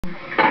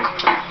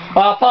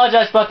I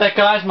apologize about that,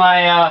 guys.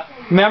 My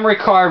memory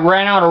card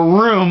ran out of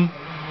room.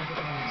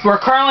 We're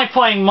currently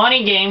playing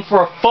Money Game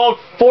for a Ford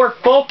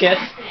Focus,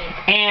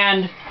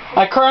 and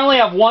I currently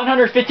have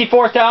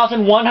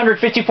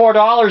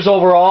 $154,154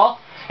 overall,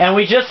 and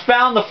we just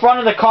found the front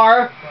of the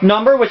car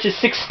number, which is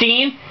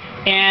 16,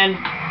 and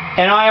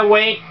I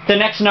await the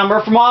next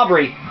number from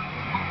Aubrey.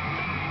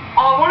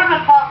 Oh, what are the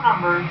top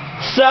numbers?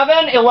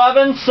 7,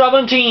 11,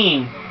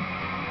 17.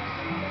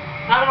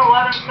 7,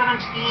 11,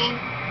 17.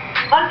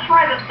 Let's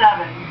try the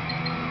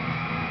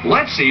 7.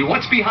 Let's see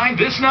what's behind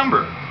this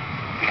number.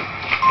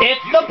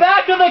 It's the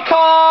back of the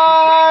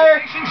car!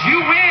 Congratulations, you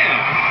win!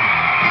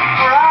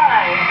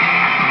 Alright.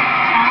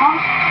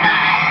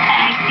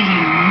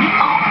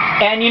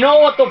 And you know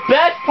what the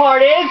best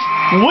part is?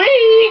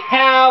 We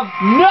have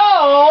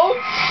no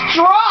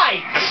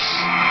strikes!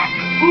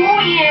 Ooh,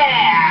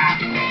 yeah!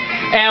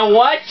 And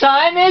what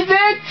time is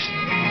it?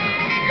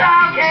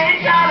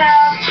 Okay, shut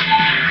up!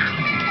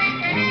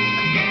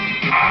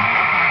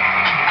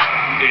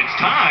 It's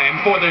time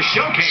for the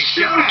Showcase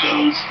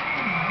Showdown.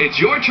 It's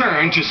your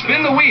turn to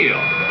spin the wheel.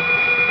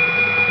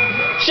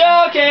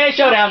 Showcase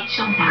Showdown.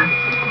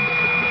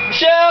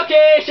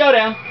 Showcase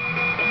Showdown.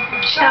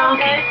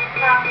 Showcase.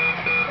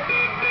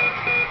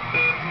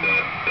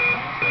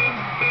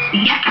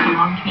 Yeah,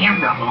 on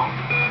camera.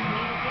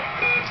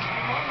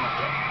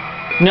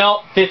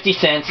 No, 50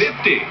 cents.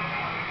 50.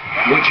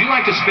 Would you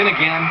like to spin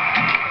again?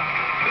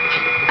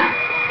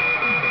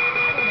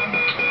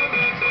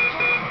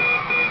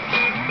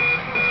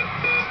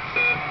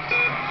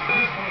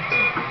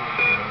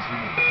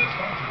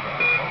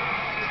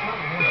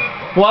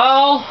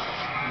 Well,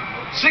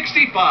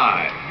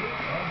 65.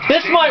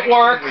 this might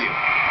work.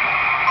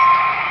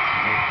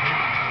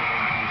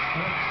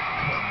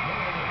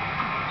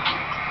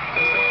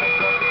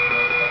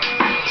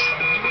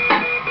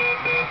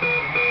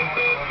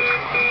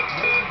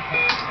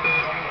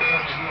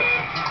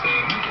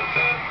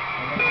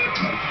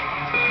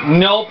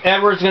 Nope,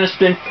 Edward's gonna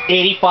spend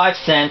 85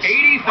 cents.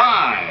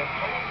 85.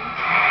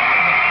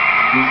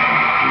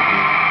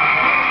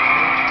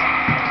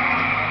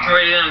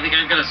 Alright, I think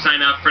I'm gonna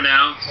sign out for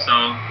now, so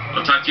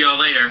I'll talk to you all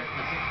later.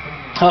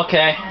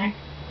 Okay.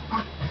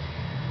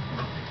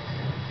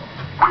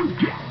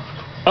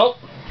 Oh.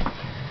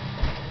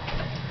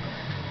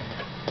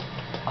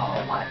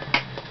 Oh, what?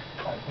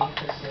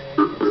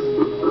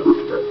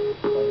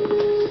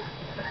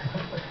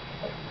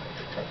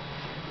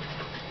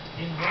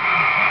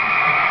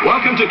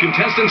 Welcome to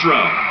Contestants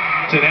Row.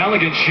 It's an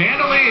elegant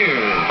chandelier.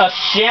 A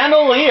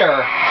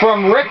chandelier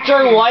from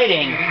Richter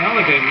Lighting. An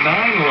elegant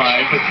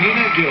 9-light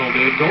patina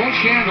gilded gold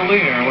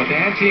chandelier with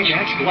antique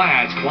etched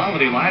glass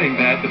quality lighting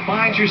that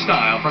defines your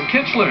style from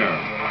Kichler.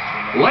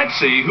 Let's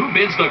see who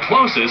bids the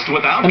closest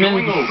without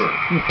going over.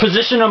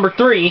 Position number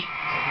 3.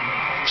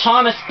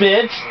 Thomas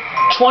bids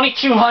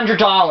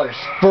 $2,200.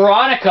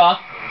 Veronica,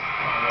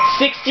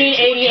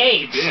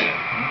 $1,688.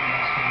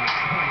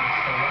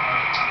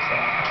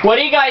 What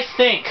do you guys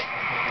think?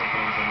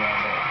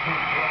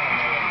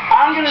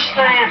 I'm gonna say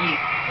 $1,000.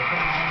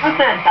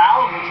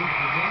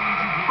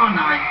 Oh,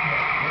 nine.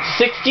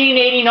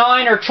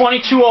 $1,689 or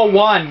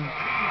 $2,201. I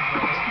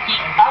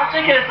was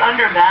thinking it's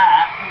under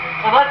that.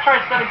 But let's try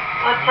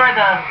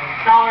the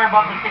dollar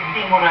above the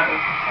 16, whatever.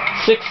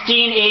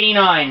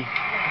 $1,689.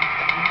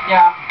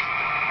 Yeah.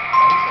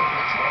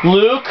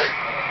 Luke,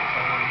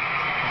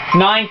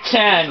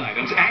 $910.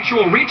 Item's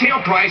actual retail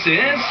price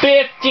is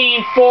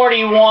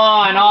 $1,541.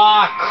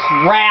 Aw,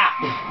 crap.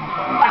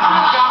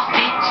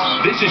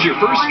 This is your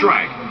first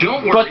strike.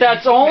 Don't worry. But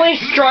that's only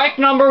strike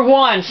number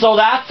 1, so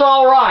that's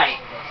alright.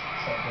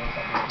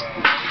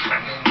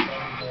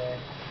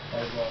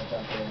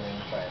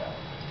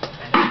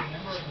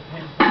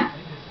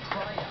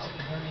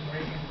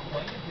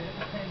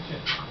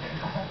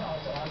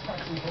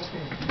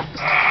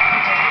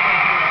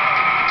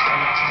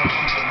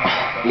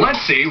 Let's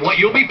see what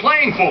you'll be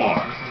playing for.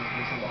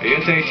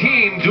 It's a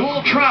team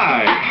dual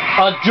try.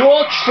 A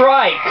dual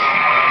trike.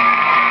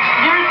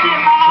 Here's the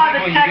amount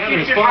of the check Together you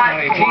is should fun on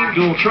write a team for.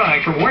 dual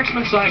trike from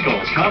Worksman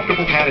Cycles.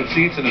 Comfortable padded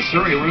seats and a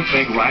Surrey roof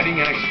make riding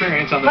an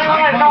experience on the Wait,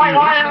 high-quality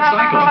Worksman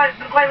Cycle.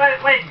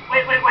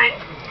 wait.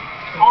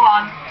 Hold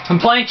on. I'm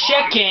playing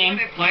check game.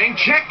 Playing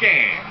check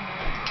game.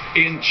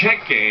 In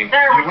check game,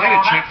 There we you write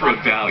go, a check that's for a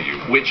value,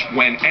 which,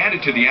 when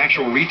added to the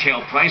actual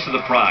retail price of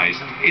the prize,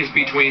 is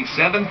between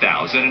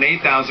 $7,000 and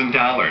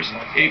 $8,000.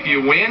 If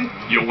you win,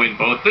 you'll win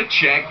both the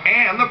check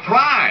and the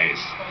prize.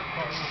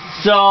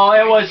 So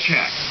it was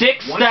Check.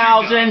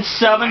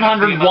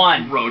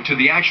 6,701. Road to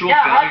the actual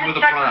Yeah, value I of just the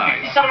checked for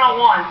prize.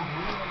 6701.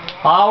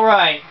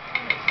 Alright.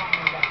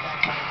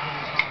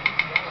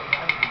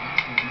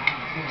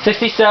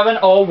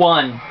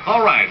 6701.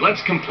 All right,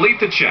 let's complete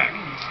the check.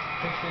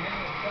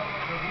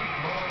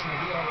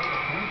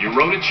 You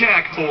wrote a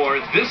check for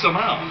this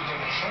amount.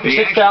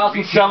 The actual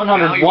retail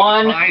value of the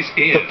 6,701. prize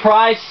The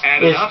price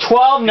is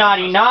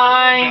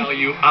 $1,299.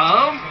 Value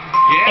of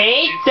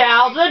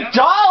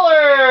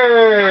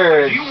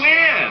 $8,000. You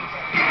win.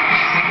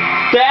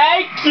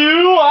 Thank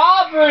you,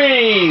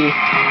 Aubrey.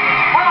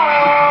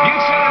 Hello. You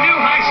set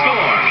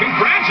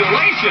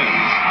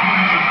Congratulations!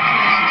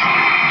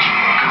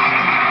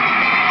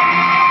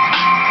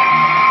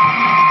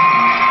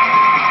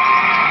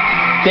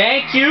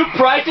 Thank you,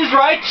 Price is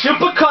Right,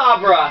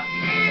 Chupacabra.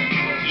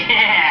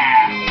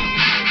 Yeah.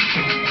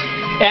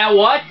 And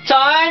what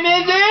time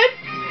is it?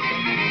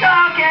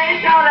 Okay,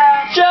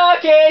 showdown.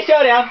 Showcase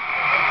Showdown.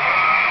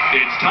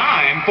 It's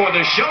time for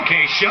the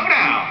Showcase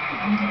Showdown.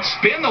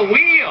 Spin the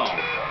wheel.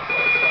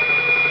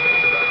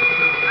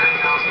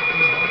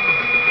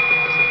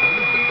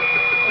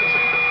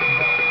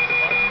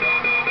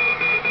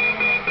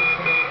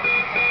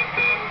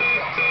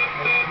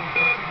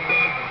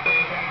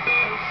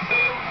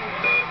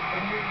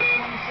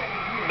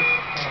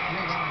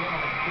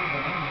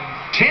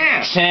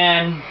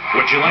 Ten.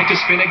 Would you like to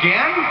spin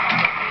again?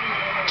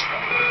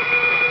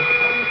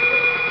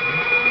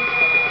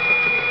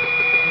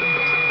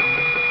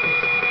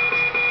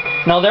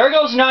 Now there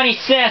goes 90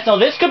 cents. Now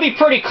this could be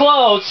pretty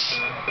close.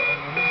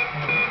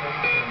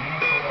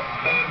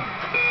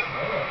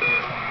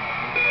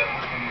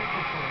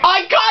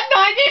 I got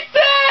 90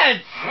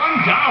 cents!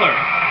 $1.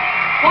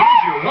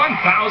 Here's your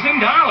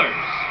 $1,000.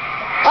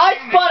 I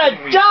spun a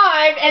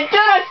dime and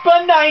then I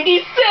spun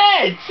 90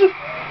 cents!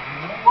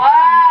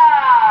 Wow.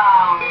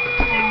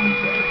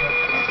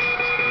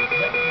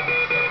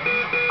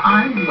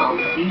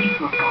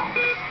 Unbelievable.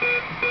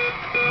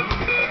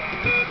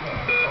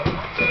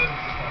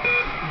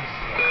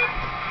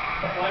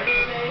 What did he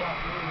say?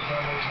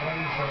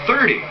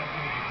 30.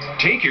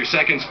 Take your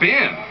second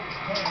spin.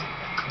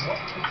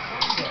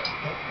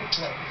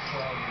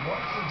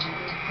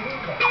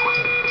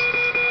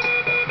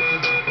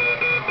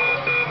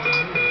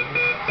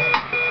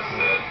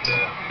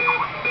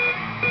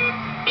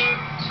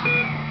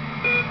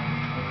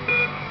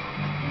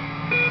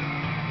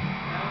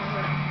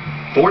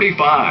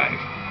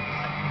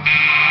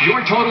 $45.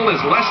 Your total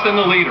is less than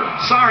the leader.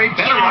 Sorry,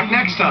 better luck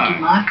next Good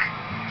time. luck.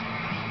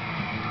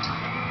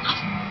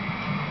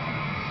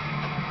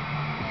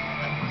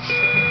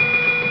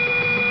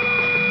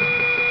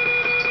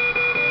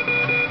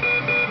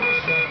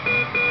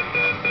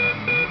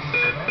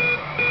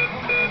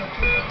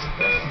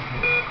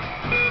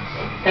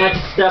 I had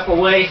to step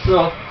away,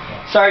 so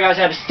sorry guys,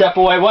 I had to step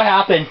away. What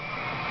happened?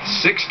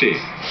 60.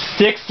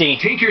 60.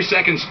 Take your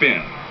second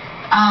spin.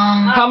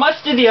 How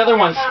much did the other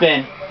one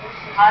spin?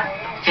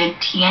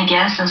 50, I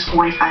guess. That's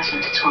 45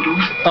 cents total.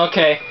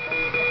 Okay.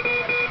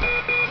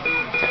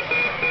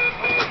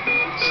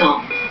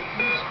 So,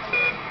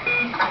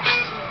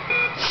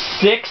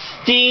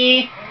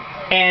 60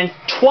 and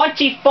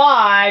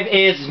 25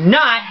 is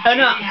not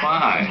enough.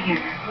 5.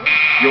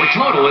 Your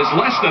total is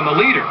less than the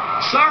leader.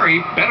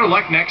 Sorry, better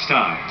luck next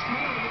time.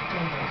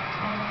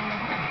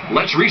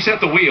 Let's reset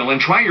the wheel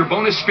and try your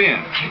bonus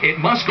spin. It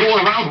must go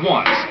around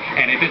once,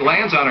 and if it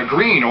lands on a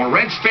green or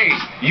red space,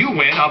 you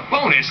win a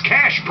bonus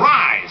cash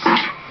prize.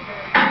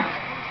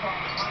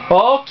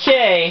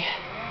 Okay.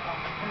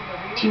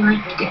 do you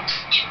like this?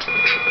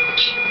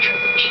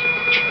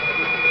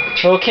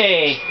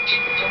 Okay.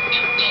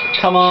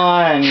 Come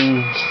on.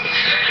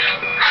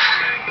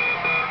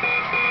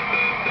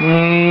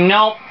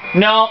 Nope.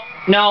 Nope.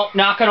 Nope.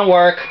 Not gonna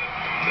work.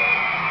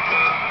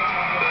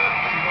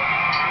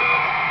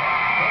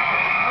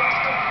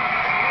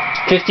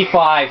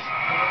 $55.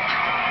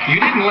 You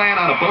didn't land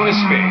on a bonus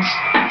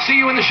space. See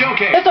you in the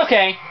showcase. It's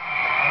okay.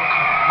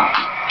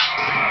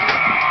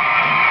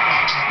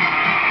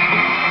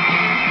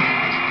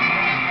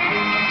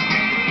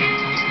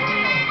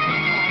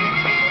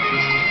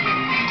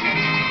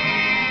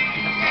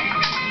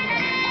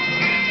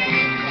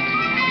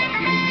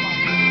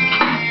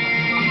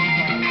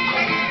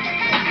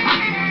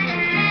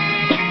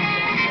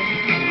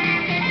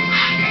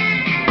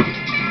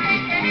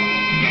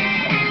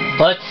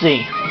 Let's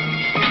see.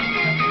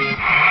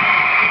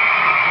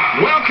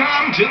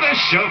 Welcome to the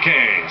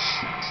showcase.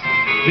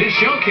 This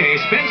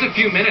showcase spends a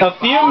few minutes. A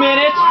few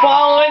minutes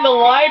following the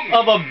life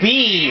of a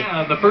bee.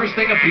 Yeah, the first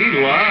thing a bee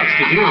loves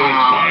to do is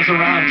buzz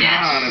around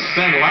town and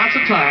spend lots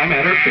of time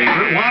at her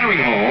favorite watering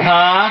hole.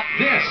 Huh?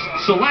 This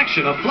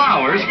selection of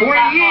flowers for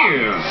a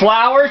year.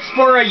 Flowers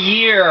for a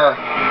year.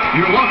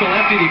 Your local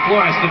FTD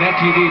florist and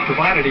FTD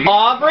provided a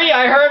Aubrey,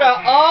 I heard a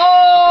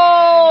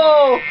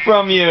oh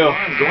from you.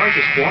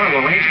 gorgeous floral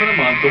arrangement a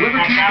month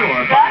delivered to your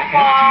door by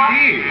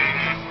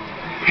FTD.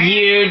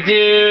 You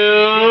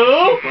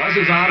do?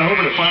 Buzzes on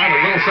over to find a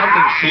little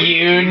something sweet.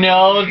 You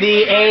know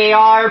the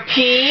ARP?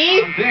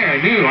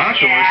 Their new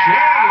outdoor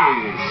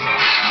shades.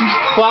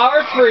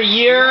 Flowers for a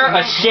year,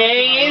 a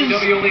chaise.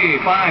 O.W. Lee,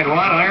 fine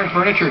wrought iron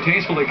furniture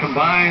tastefully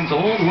combines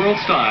old world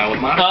style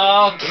with modern.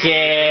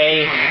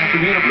 Okay. An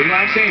afternoon of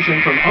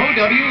relaxation from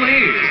O.W.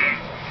 Lee.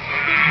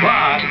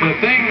 But the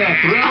thing that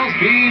thrills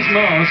bees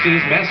most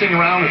is messing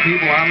around with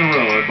people on the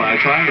road by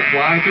trying to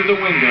fly through the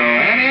window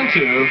and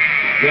into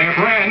their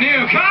brand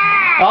new car.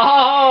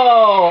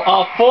 Oh,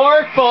 a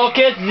Ford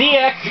Focus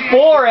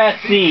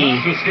ZX4 SE.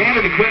 Comes with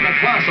standard equipment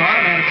plus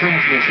automatic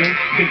transmission,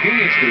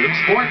 convenience group,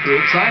 sport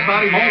group, side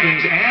body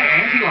moldings, and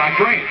anti-lock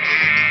brakes.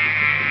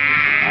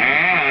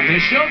 And on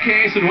this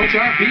showcase in which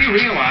our bee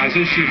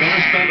realizes she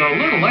better spend a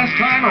little less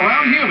time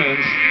around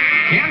humans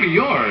can be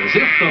yours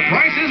if the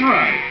price is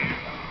right.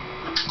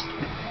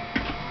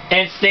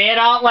 And say it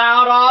out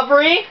loud,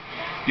 Aubrey.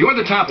 You're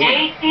the top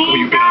winner. Will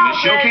you bid on this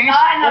showcase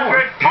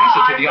or pass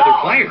it to the other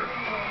player?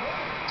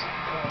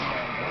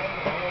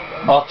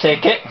 I'll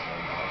take it.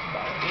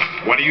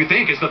 What do you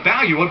think is the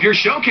value of your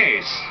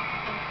showcase?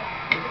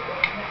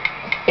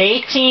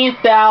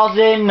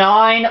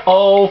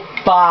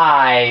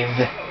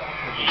 $18,905.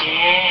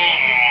 Yeah.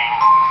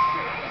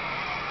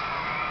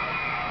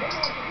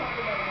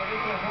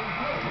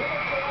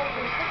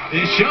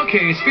 This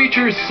showcase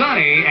features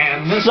Sunny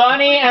and the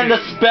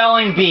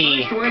Spelling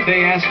Bee. The word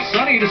they asked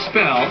Sunny to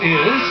spell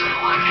is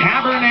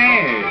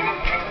Cabernet.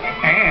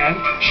 And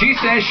she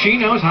says she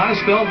knows how to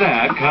spell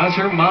that because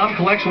her mom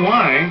collects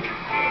wine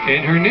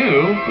in her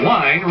new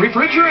wine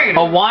refrigerator.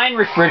 A wine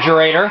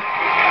refrigerator.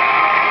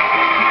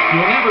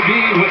 You'll never be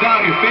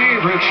without your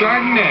favorite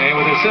Chardonnay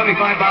with a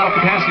 75-bottle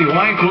capacity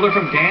wine cooler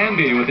from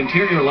Danby with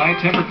interior light,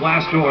 tempered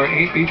glass door,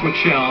 8 beechwood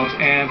shelves,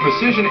 and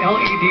precision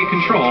LED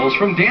controls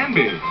from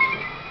Danby.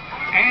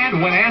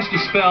 And when asked to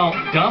spell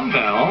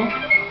dumbbell,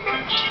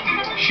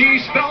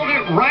 she spelled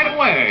it right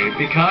away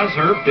because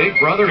her big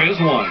brother is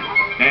one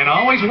and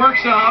always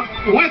works out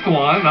with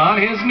one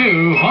on his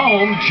new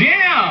home gym.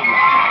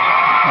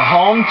 A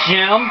home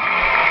gym.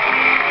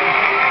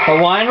 A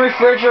wine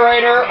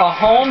refrigerator, a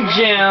home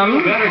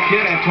gym. Better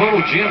Kit and Total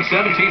Gym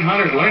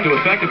 1700. Learn to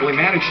effectively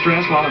manage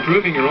stress while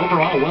improving your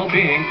overall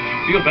well-being.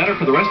 Feel better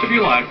for the rest of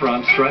your life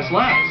from Stress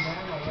Less.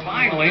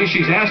 Finally,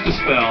 she's asked to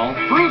spell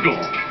frugal.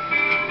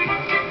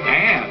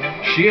 And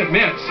she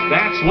admits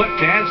that's what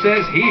Dad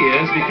says he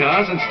is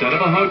because instead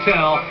of a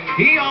hotel,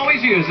 he always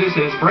uses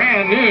his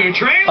brand new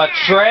trailer. A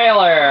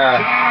trailer.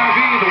 RV,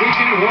 the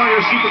Weekend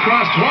Warrior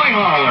Supercross Toy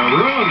Hauler.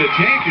 Room to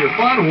take your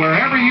fun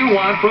wherever you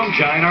want from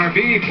Giant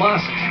RV.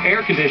 Plus, air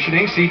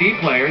conditioning, CD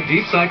player,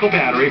 deep cycle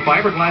battery,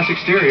 fiberglass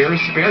exterior,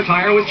 spare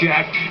tire with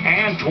jack,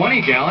 and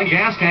 20-gallon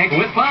gas tank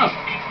with pump.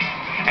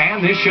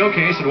 And this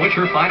showcase in which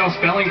her final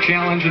spelling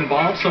challenge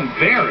involves some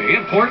very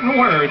important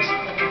words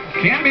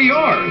can be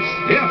yours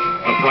if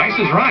the price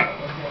is right.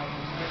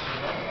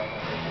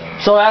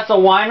 So that's a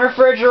wine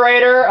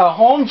refrigerator, a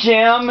home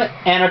gym,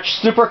 and a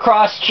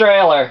Supercross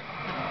trailer.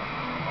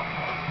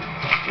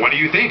 What do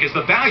you think is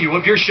the value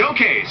of your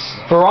showcase?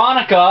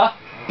 Veronica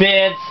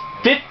bids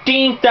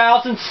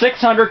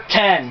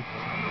 $15,610.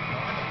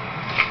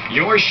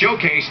 Your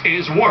showcase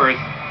is worth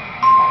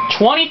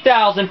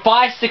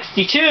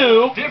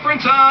 $20,562.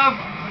 difference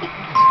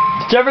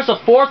of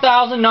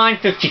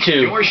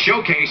 $4,952. your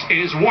showcase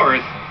is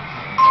worth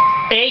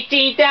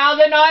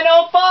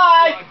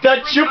 $18,905.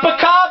 The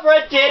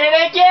Chupacabra did it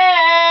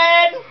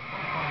again.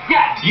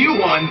 Yes. you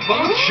won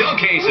both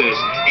showcases.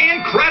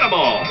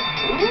 Incredible!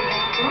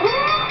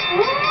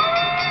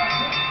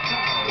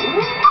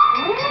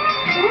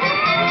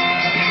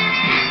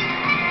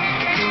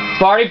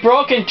 I've already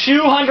broken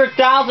 $200,000,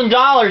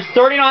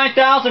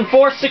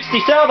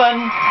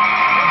 $39,467.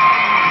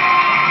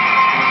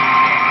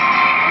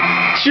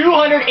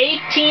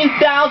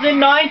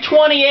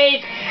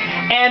 $218,928,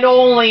 and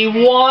only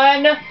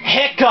one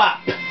hiccup.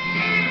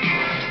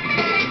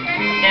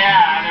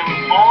 Yeah, and it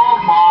was all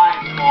my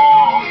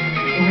fault.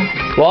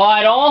 Well,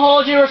 I don't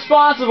hold you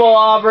responsible,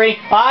 Aubrey.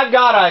 I've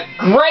got a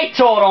great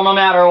total no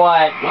matter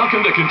what.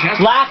 Welcome to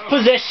contestant. Last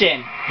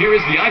position. Here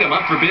is the item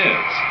up for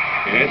bids.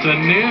 It's a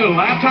new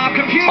laptop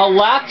computer. A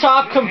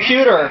laptop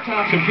computer.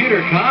 Laptop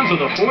computer comes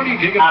with a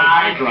 40-gigabyte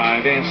hard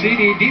drive and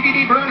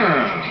CD/DVD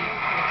burner.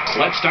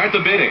 Let's start the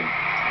bidding.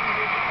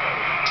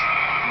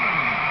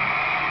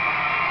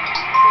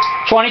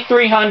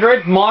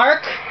 $2,300.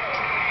 Mark.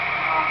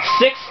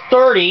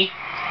 $630.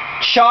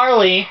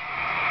 Charlie.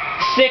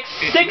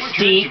 It's your turn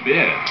 $660. to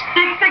bid.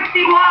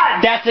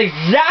 661. That's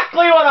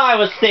exactly what I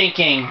was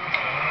thinking.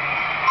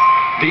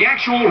 The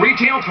actual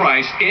retail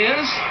price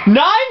is $9.99.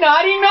 up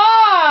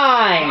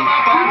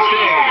on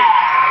stage.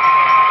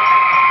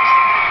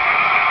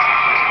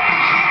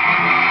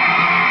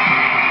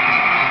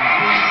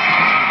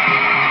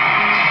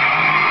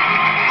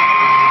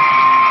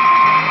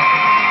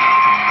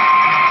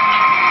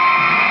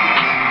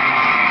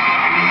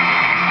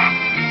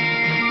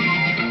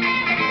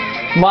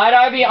 Might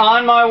I be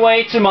on my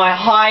way to my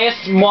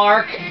highest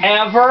mark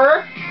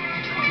ever?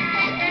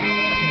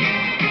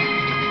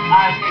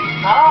 I think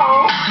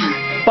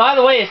so. By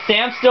the way, is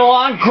Sam still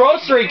on?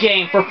 Grocery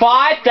game for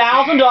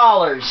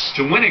 $5,000.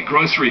 To win a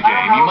grocery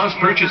game, you must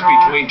purchase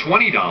between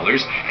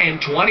 $20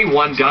 and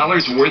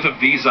 $21 worth of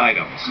these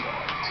items.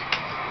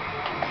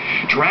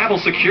 Travel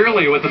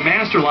securely with the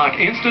Master Lock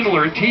Instant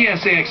Alert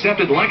TSA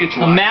accepted luggage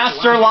lock.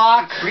 Master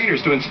Lock.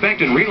 Screeners to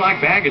inspect and relock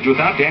baggage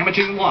without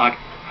damaging the lock.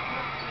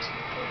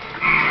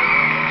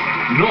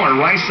 Nor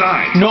right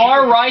sides.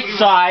 Nor right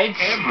sides.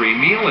 Every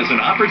meal is an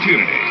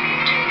opportunity.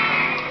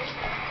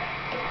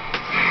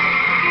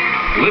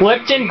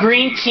 Lipton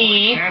green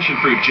tea. Passion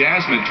fruit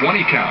jasmine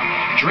 20 count.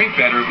 Drink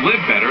better,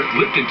 live better.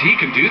 Lipton tea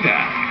can do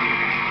that.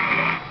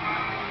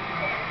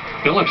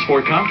 Phillips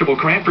for comfortable,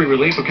 cramp-free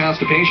relief of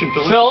constipation.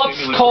 Phillips,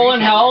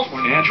 colon health.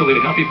 More naturally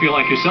to help you feel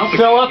like yourself.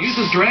 Phillips. Use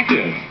as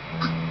directed.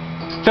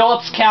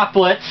 Phillips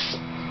Caplets.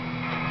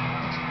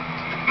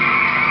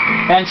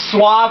 And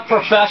Suave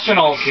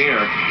Professionals.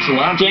 Care.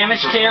 Salon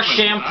Damage Care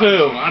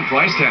Shampoo. Salon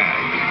price tag.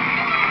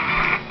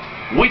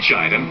 Which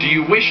item do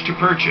you wish to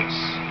purchase?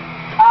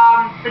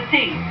 The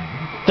tea.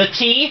 The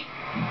tea?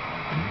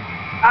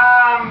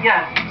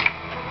 Yes.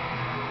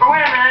 Or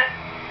wait a minute.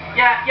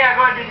 Yeah,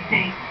 go ahead and do the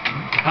tea.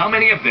 How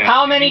many of them?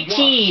 How many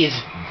teas?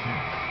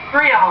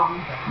 3 of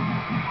them.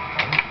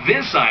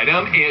 This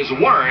item is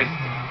worth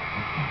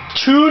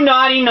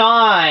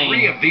 $2.99.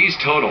 3 of these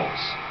totals.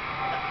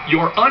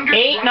 You're under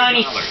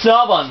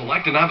 $8.97.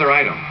 Select another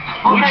item.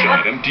 Okay, Which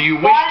item do you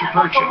wish to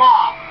purchase?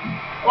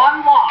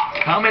 One lock.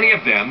 How many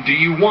of them do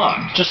you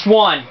want? Just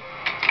one.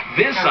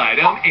 This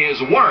item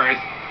is worth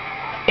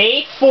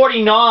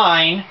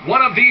 $8.49.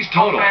 one of these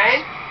totals.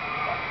 Okay.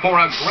 For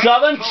a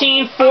grand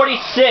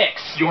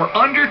 $17.46. you're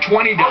under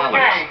 $20.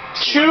 Okay.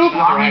 Select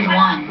another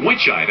item. $1.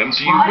 Which item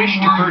do you wish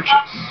to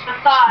purchase? The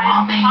size.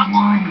 Suave 1.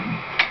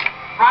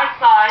 Right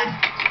side.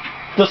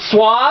 The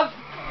Suave?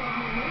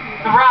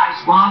 The right.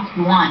 Suave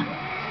 1.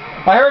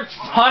 I heard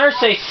Hunter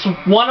say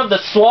one of the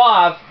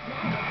Suave.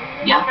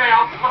 Yep. Okay,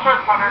 I'll try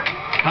the runner.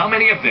 How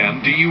many of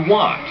them do you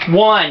want?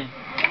 One.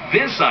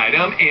 This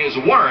item is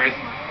worth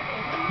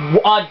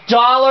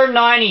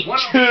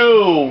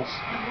 $1.92.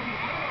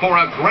 for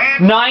a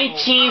grand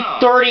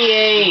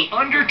 $19.38.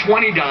 under $20.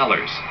 Okay, Select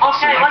let's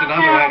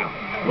another do item.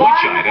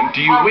 Which item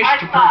do you wish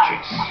to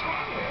purchase?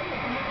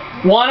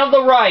 One of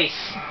the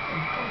rice.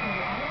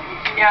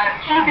 Yeah,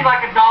 it should be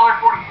like $1.45,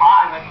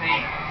 I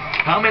think.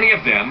 How many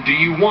of them do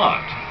you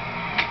want?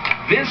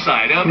 This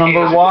item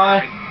Number is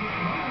one.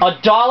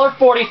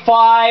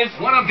 $1.45.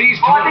 one of these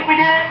Oh, I totals. think we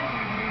did.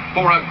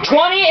 For a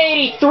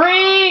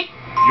 $20.83.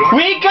 Your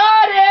We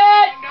got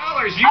it.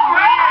 $10. You All win.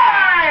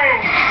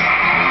 right.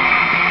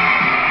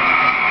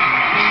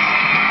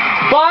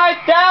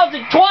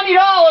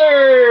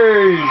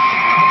 $5,020.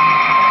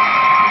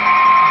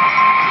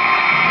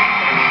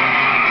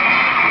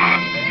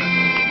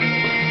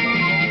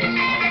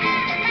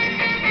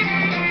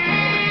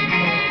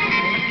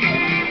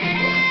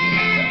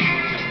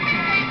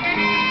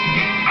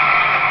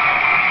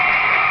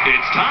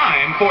 It's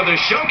time for the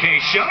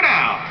Showcase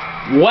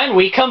Showdown. When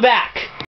we come back.